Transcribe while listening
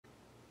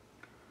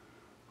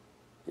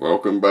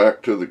Welcome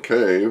back to the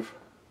cave.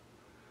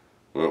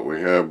 What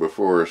we have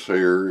before us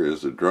here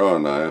is a draw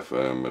knife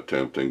I'm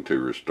attempting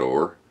to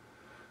restore.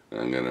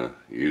 I'm going to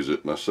use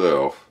it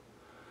myself.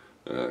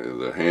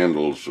 The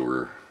handles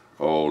were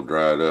all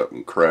dried up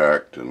and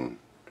cracked, and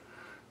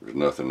there's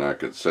nothing I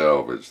could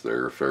salvage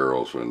there.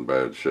 Ferrules were in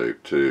bad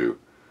shape too.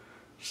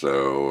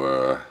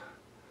 So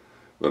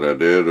what I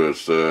did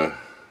was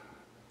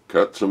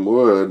cut some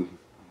wood.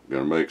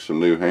 Going to make some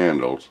new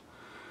handles.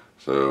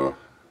 So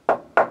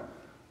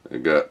I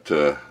got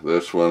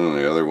this one and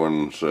the other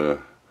one's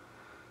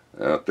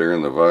out there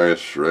in the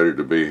vise ready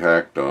to be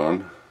hacked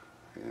on,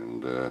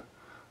 and we'll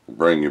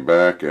bring you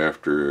back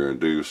after I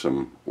do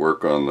some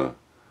work on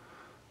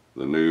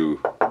the new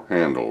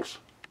handles.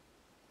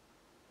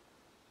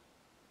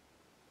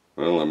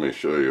 Well, let me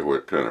show you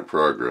what kind of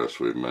progress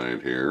we've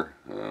made here.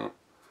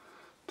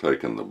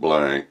 Taking the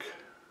blank,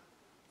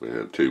 we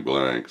had 2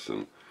 blanks,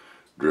 and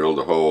drilled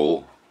a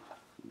hole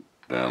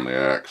down the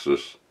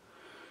axis,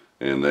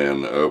 and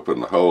then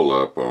opened the hole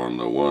up on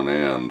the one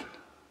end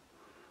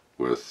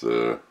with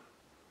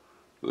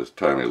this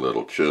tiny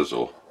little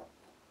chisel.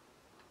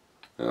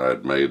 And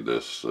I'd made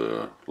this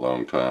a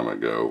long time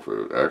ago,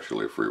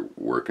 actually for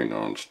working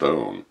on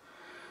stone,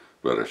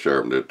 but I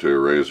sharpened it to a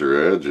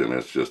razor edge, and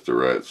it's just the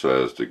right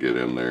size to get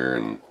in there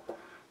and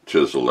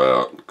chisel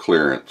out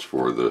clearance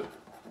for the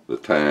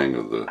tang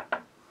of the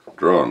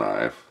draw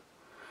knife.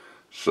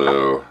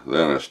 So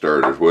then I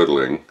started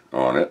whittling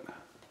on it,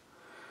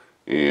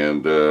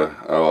 and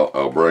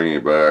I'll bring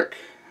you back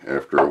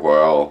after a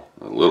while,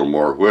 a little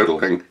more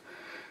whittling,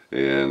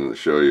 and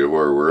show you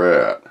where we're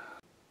at.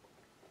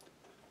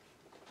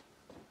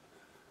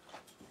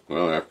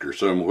 Well, after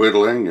some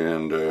whittling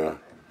and a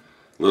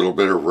little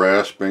bit of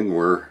rasping,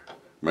 we're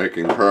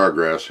making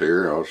progress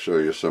here. I'll show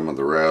you some of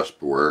the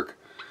rasp work.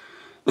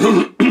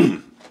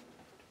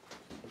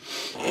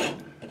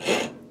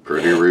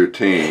 Pretty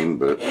routine,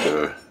 but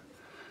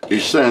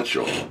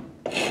essential.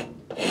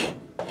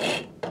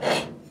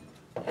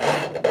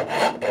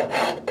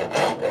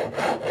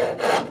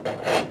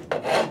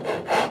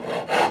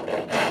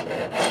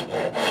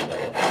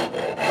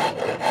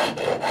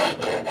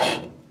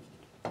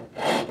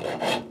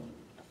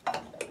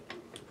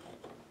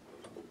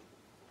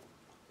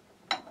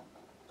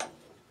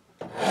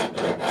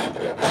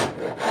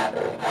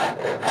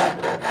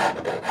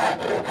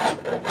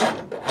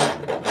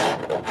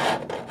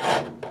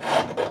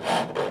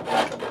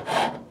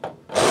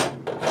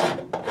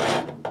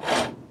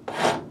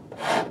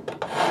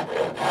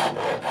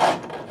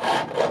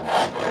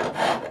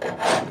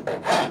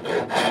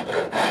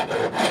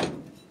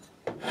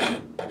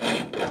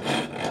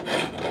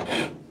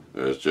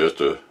 It's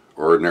just a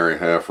ordinary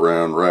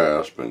half-round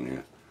rasp, and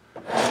you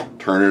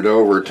turn it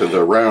over to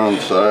the round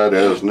side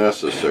as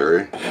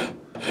necessary.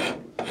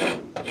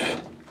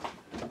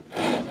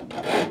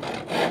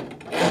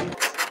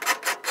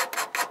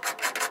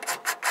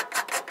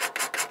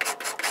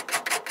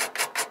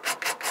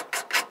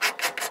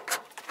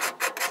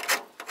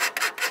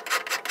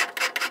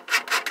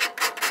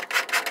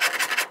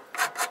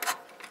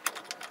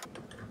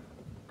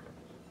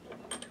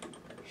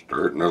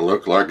 Starting to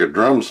look like a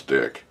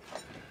drumstick.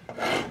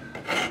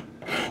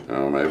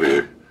 Oh,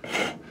 maybe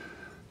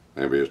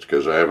it's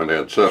because I haven't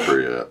had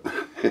supper yet.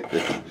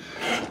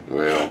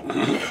 Well,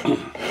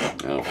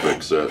 I'll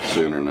fix that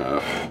soon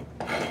enough.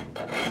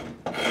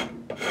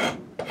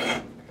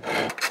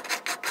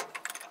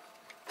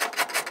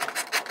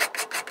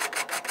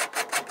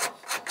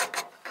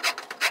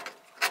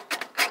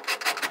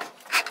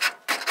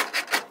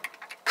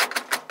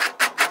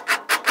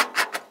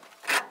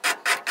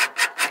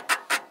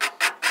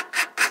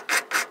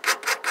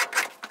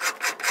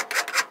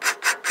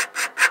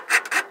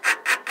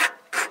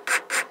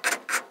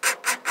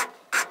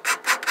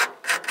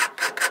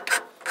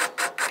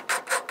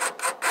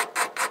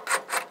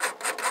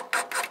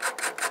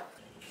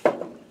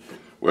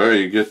 Well,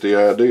 you get the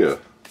idea.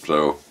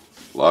 So,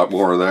 a lot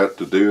more of that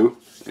to do,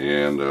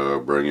 and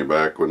bring you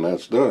back when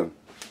that's done.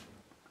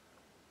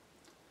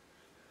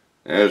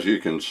 As you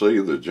can see,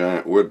 the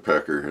giant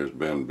woodpecker has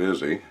been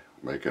busy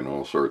making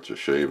all sorts of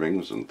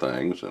shavings and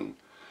things, and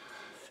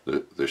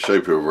the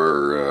shape of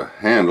our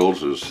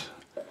handles has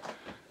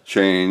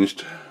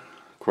changed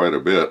quite a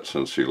bit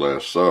since you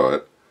last saw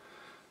it,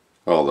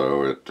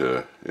 although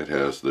it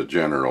has the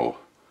general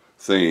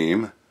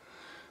theme.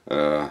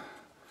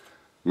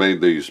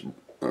 Made these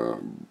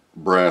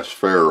brass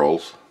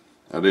ferrules.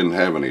 I didn't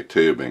have any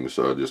tubing,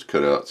 so I just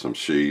cut out some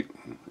sheet,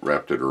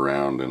 wrapped it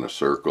around in a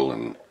circle,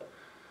 and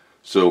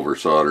silver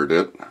soldered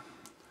it.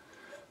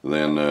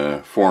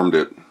 Then formed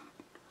it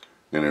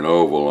in an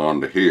oval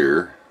onto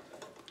here,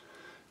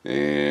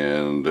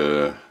 and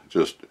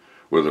just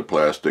with a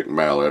plastic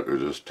mallet, or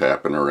just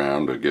tapping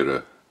around to get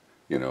a,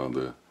 you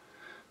know,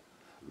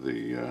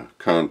 the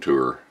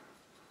contour.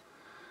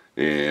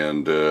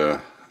 And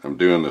I'm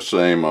doing the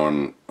same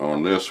on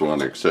this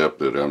one, except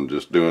that I'm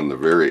just doing the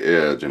very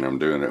edge, and I'm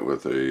doing it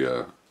with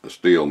a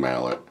steel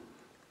mallet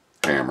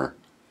hammer,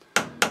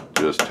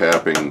 just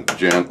tapping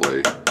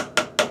gently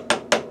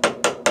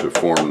to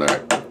form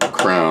that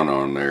crown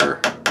on there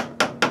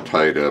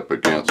tight up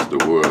against the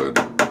wood.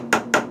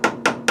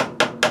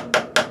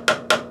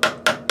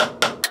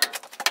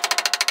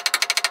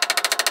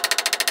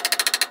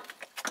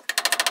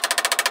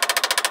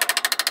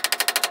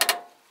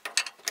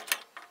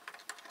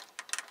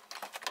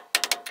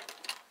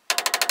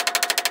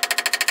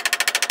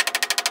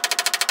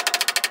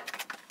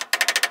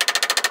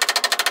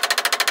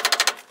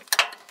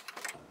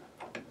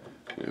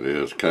 It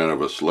is kind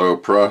of a slow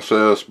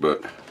process,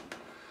 but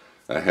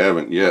I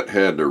haven't yet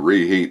had to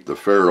reheat the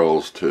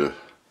ferrules to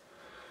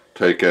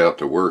take out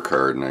the work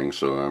hardening,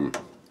 so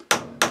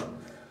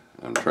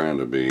I'm trying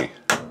to be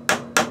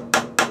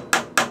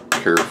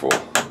careful.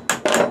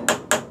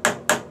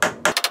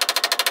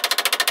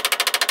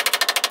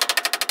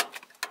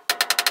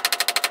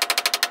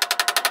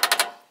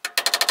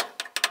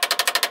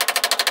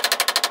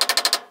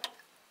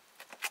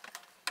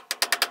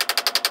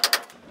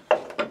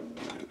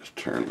 Just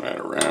turn that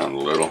around a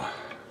little.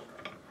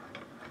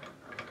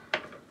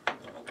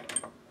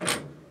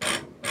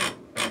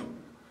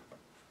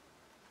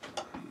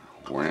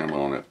 Wham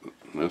on it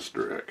in this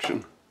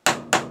direction.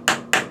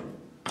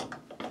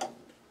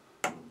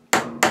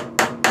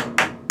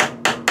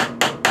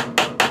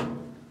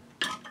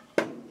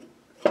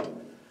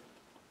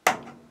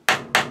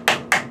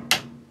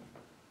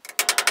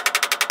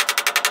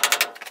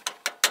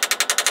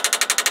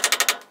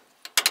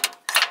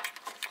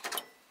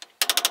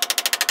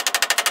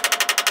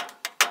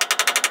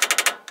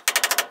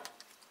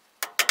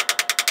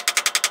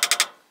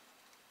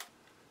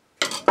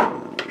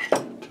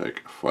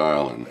 Take a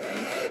file and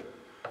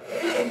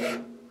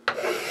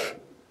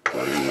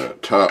bring the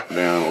top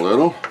down a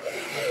little.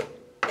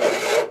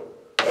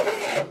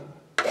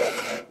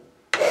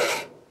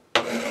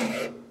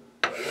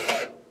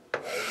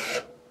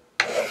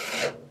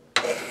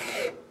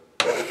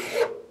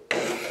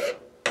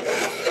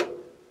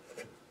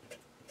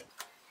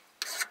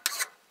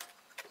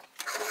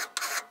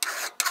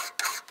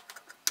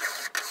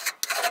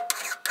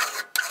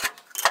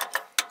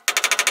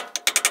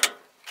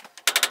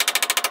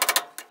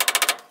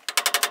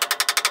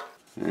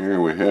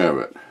 There we have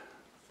it.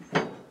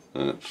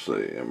 Let's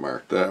see, I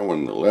marked that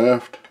one to the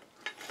left.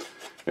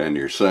 And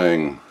you're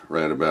saying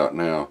right about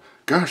now,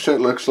 gosh,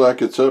 that looks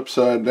like it's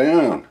upside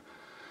down.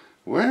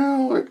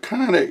 Well, it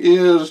kind of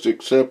is,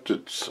 except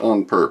it's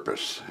on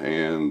purpose.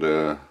 And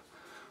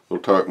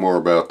we'll talk more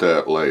about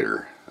that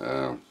later.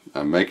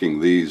 I'm making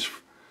these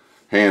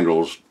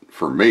handles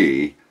for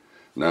me,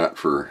 not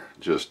for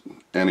just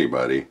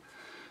anybody.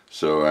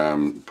 So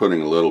I'm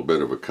putting a little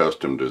bit of a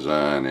custom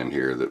design in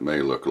here that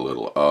may look a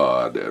little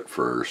odd at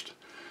first,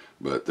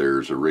 but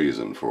there's a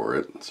reason for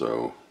it.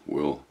 So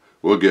we'll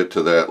get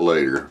to that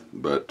later,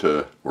 but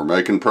we're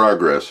making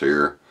progress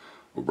here.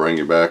 We'll bring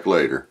you back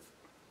later.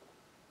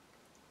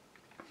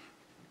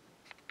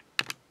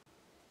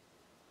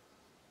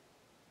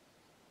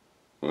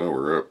 Well,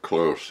 we're up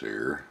close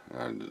here.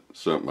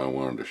 Something I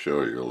wanted to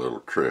show you, a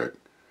little trick.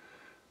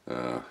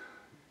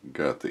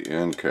 Got the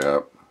end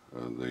cap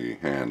of the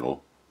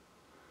handle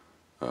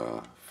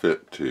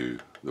fit to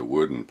the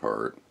wooden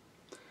part,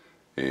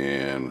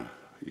 and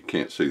you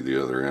can't see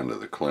the other end of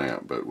the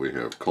clamp, but we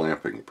have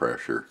clamping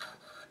pressure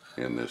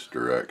in this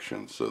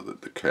direction so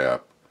that the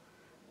cap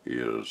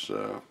is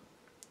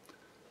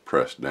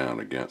pressed down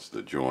against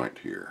the joint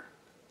here.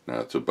 Now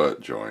it's a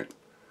butt joint.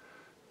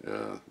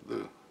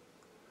 The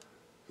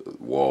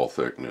wall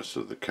thickness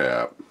of the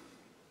cap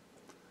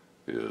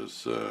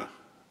is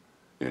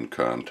in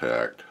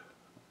contact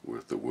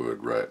with the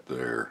wood right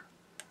there.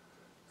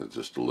 It's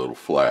just a little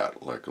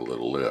flat, like a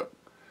little lip.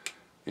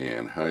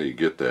 And how you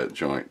get that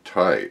joint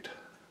tight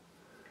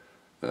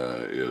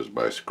is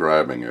by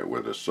scribing it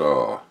with a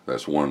saw.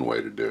 That's one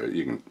way to do it.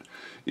 You can,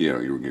 you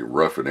can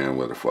rough it in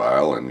with a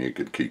file, and you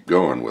could keep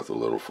going with a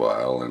little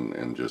file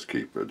and just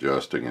keep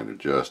adjusting and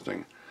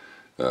adjusting.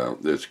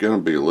 It's going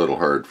to be a little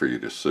hard for you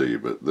to see,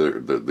 but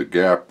the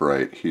gap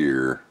right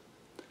here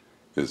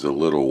is a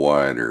little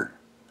wider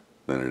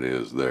than it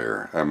is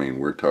there. I mean,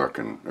 we're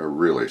talking a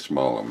really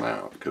small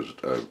amount, because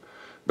I've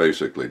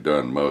basically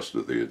done most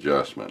of the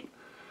adjustment.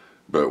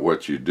 But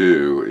what you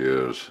do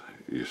is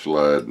you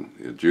slide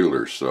a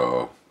jeweler's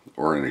saw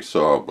or any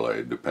saw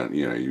blade,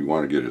 you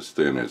want to get as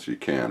thin as you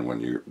can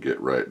when you get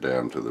right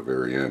down to the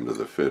very end of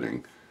the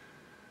fitting,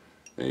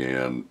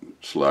 and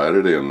slide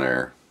it in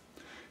there,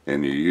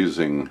 and you're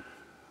using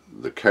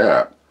the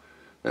cap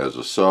as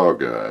a saw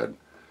guide.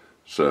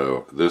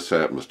 So this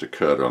happens to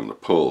cut on the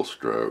pull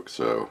stroke,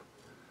 so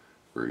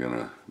we're going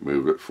to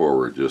move it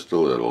forward just a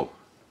little,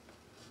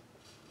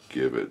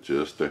 give it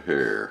just a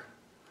hair.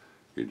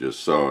 You're just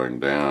sawing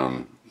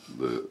down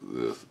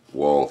the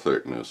wall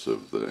thickness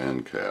of the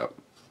end cap.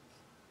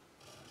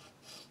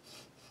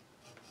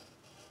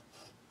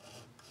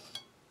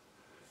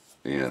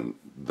 And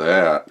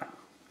that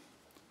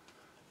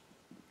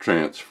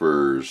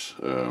transfers,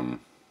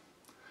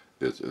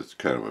 it's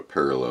kind of a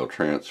parallel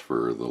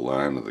transfer of the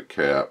line of the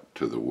cap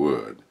to the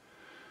wood.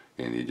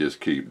 And you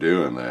just keep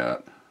doing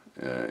that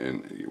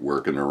and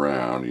working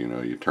around,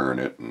 you turn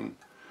it, and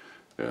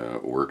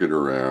work it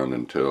around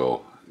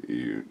until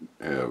you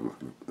have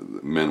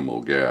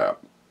minimal gap.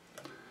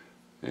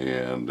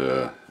 And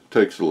it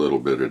takes a little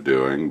bit of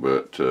doing,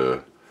 but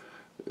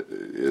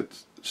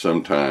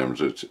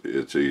sometimes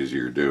it's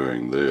easier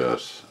doing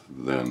this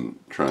than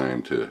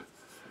trying to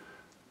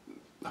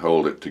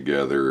hold it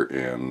together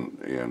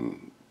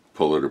and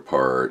pull it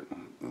apart,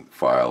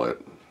 file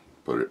it,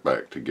 put it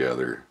back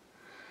together.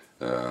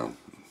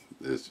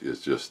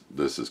 It's just,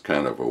 this is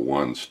kind of a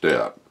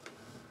one-step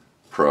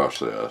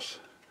process,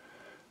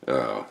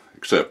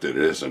 except it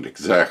isn't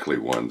exactly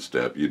one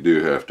step. You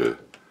do have to,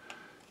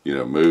 you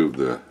know, move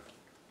the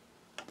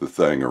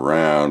thing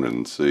around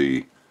and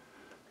see,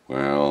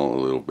 well, a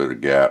little bit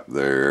of gap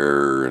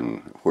there,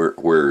 and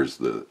where's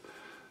the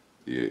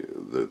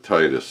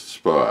tightest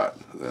spot,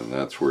 and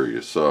that's where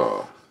you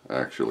saw.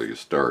 Actually, you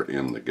start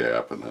in the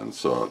gap and then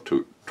saw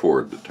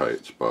toward the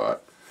tight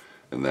spot,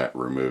 and that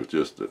removes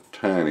just a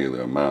tiny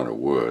amount of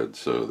wood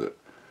so that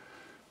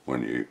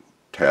when you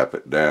tap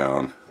it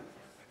down,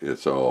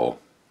 it's all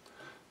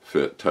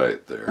fit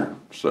tight there.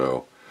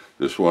 So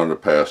just wanted to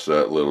pass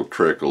that little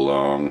trick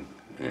along,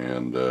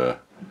 and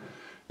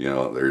you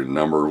know, there's a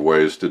number of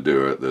ways to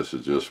do it. This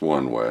is just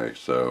one way.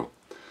 So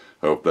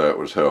hope that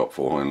was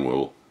helpful, and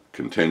we'll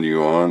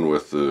continue on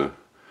with the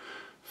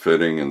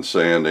fitting and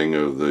sanding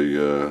of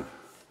the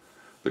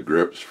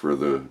grips for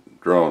the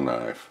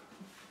Drawknife.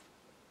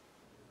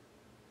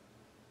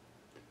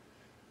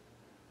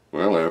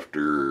 Well,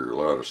 after a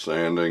lot of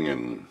sanding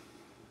and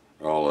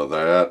all of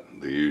that,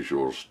 the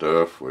usual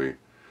stuff, we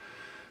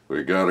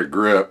got a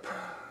grip.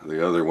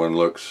 The other one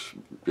looks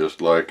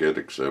just like it,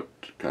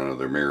 except kind of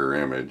the mirror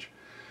image.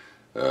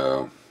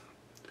 Got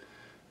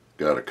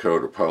a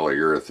coat of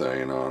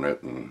polyurethane on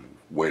it and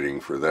waiting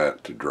for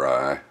that to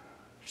dry.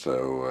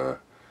 So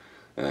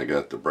and I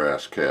got the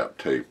brass cap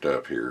taped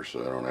up here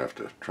so I don't have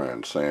to try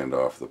and sand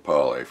off the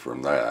poly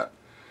from that.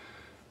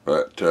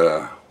 But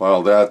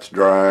while that's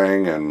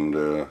drying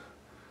and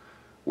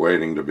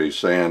waiting to be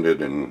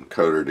sanded and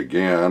coated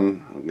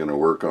again, I'm going to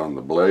work on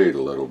the blade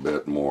a little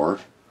bit more.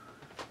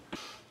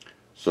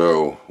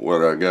 So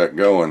what I got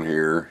going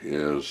here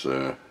is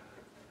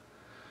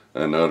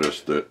I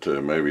noticed that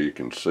maybe you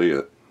can see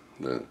it,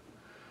 the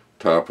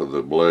top of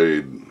the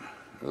blade,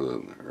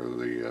 or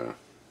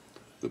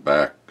the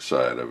back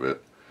side of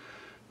it,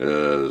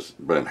 has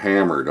been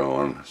hammered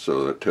on,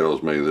 so that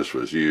tells me this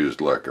was used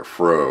like a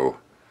froe,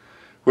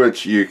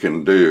 which you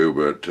can do,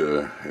 but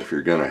if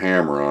you're going to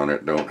hammer on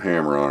it, don't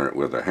hammer on it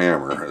with a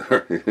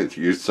hammer.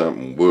 Use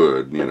something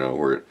wood, you know,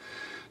 where it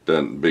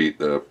doesn't beat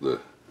up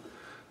the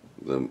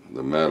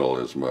metal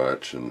as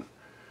much, and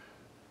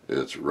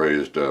it's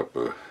raised up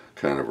a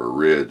kind of a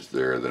ridge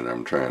there that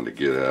I'm trying to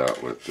get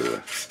out with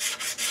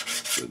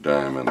the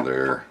diamond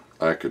there.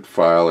 I could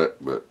file it,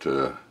 but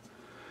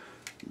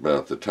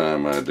about the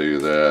time I do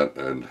that,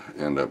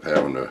 I'd end up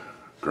having to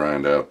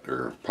grind out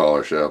or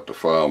polish out the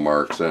file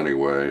marks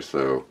anyway,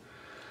 so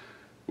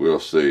we'll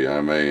see.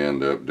 I may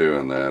end up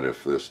doing that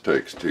if this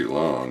takes too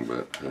long,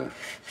 but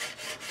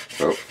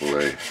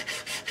hopefully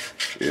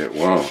it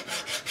won't.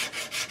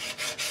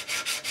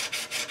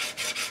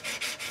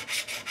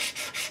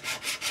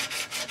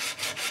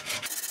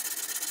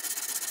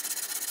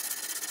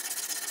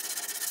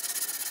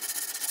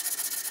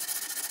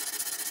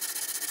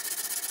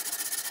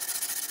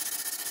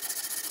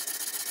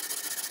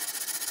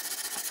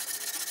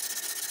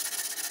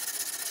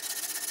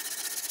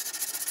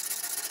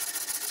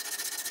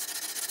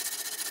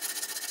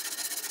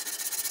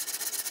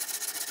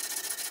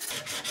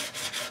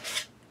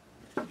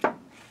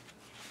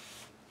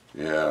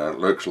 Yeah, it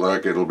looks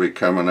like it'll be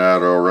coming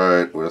out all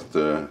right with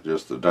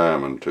just the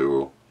diamond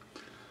tool.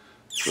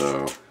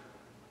 So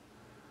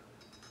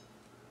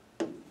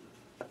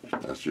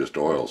that's just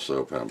oil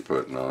soap I'm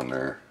putting on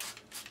there.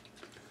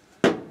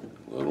 A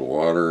little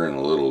water and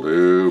a little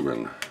lube,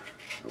 and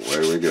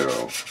away we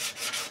go.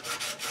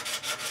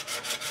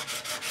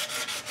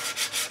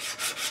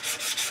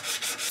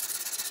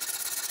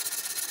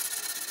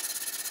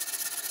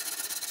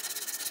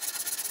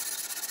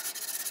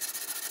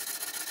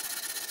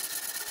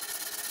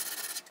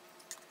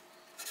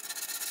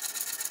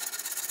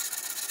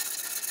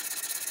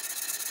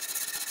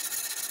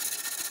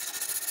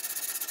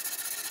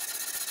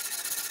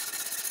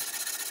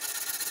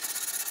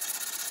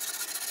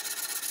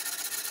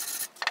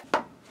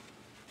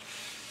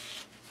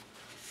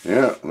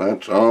 Yeah,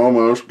 that's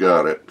almost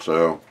got it.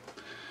 So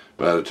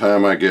by the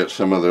time I get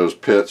some of those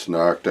pits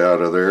knocked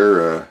out of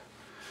there,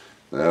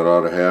 that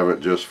ought to have it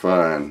just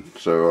fine.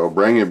 So I'll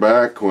bring you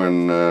back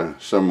when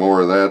some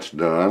more of that's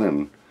done,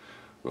 and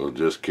we'll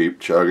just keep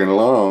chugging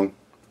along.